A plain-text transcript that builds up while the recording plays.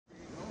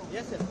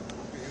Yes, sir.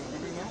 Okay, you are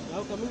coming now?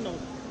 Now coming now.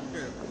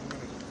 Okay, 1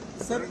 minute.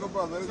 Sir,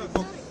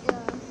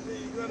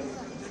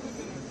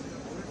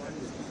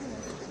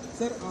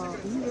 sir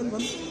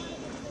one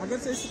अगर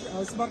से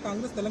इस बार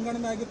कांग्रेस तेलंगाना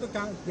में आएगी तो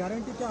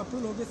गारंटी क्या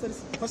अप्रूवल होगी सर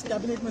फर्स्ट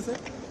कैबिनेट में sir?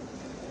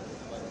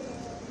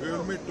 We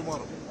will meet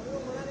tomorrow.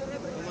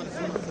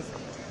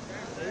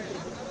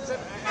 Sir,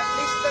 at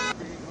least the...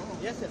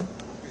 Yes, sir.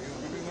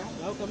 Okay,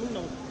 you are coming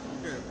now? Now coming now.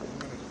 Okay,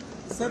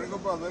 1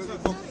 minute.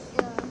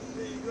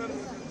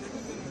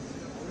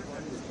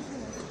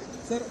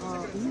 Sir sir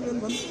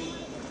one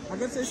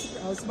अगर से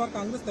इस बार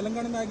कांग्रेस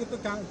तेलंगाना में आएगी तो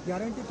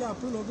गारंटी क्या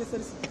अप्रूवल होगी सर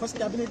फर्स्ट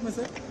कैबिनेट में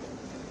sir?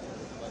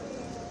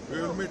 We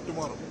will meet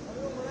tomorrow.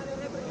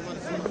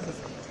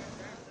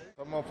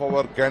 Some of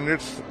our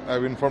candidates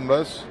have informed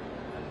us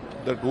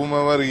that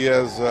whomever he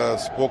has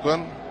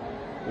spoken,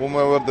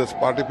 whomever this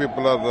party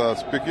people are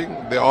speaking,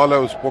 they all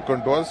have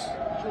spoken to us.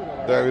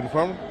 They have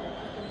informed.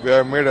 We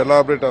have made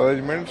elaborate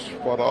arrangements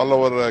for all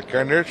our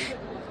candidates.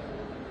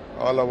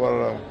 All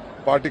our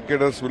party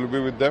cadres will be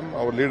with them.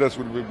 Our leaders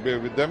will be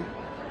with them.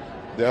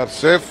 They are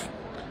safe.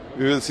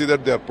 We will see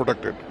that they are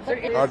protected.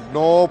 At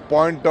no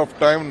point of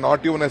time,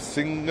 not even a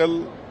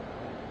single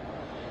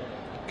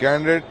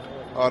candidate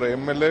or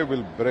MLA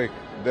will break.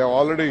 They have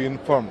already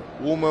informed.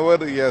 Whomever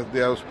they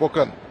have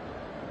spoken,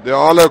 they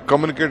all have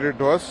communicated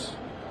to us.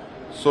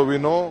 So we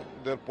know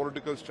their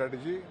political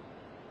strategy.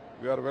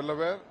 We are well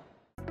aware.